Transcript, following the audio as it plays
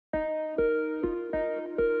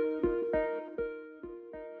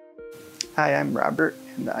Hi, I'm Robert,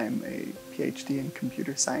 and I'm a PhD in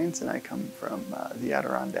computer science, and I come from the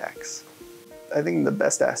Adirondacks. I think the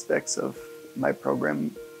best aspects of my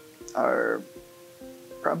program are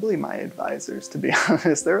probably my advisors, to be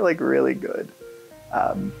honest. They're like really good.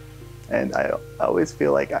 And I always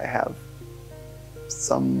feel like I have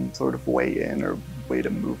some sort of way in or way to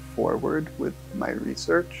move forward with my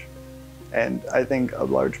research. And I think a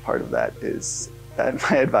large part of that is that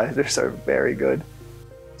my advisors are very good.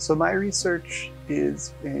 So my research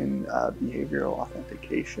is in behavioral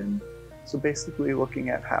authentication. So basically looking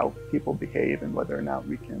at how people behave and whether or not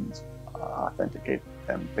we can authenticate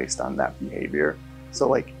them based on that behavior. So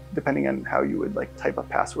like depending on how you would like type a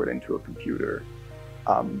password into a computer,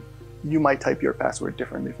 you might type your password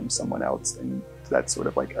differently from someone else, and that's sort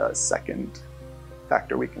of like a second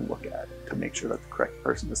factor we can look at to make sure that the correct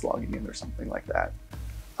person is logging in or something like that.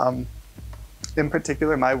 In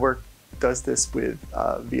particular, my work does this with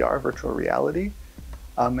VR, virtual reality,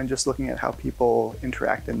 and just looking at how people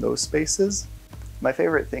interact in those spaces. My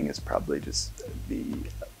favorite thing is probably just the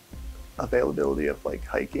availability of like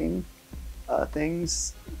hiking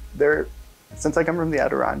things. Since I come from the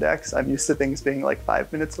Adirondacks, I'm used to things being like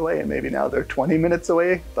 5 minutes away, and maybe now they're 20 minutes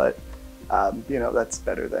away, but you know, that's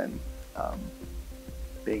better than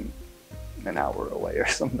being an hour away or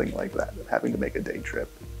something like that, having to make a day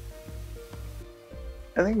trip.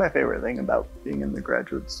 I think my favorite thing about being in the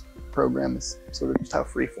graduate program is sort of just how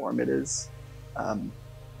free-form it is.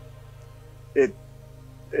 It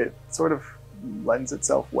sort of lends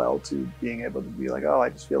itself well to being able to be like, oh, I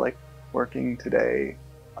just feel like working today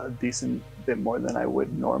a decent bit more than I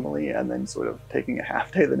would normally, and then sort of taking a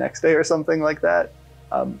half day the next day or something like that.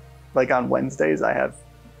 Like on Wednesdays, I have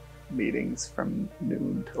meetings from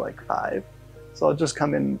noon to like 5. So I'll just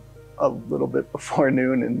come in a little bit before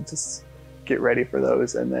noon and just get ready for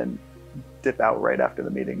those, and then dip out right after the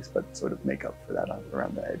meetings, but sort of make up for that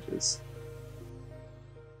around the edges.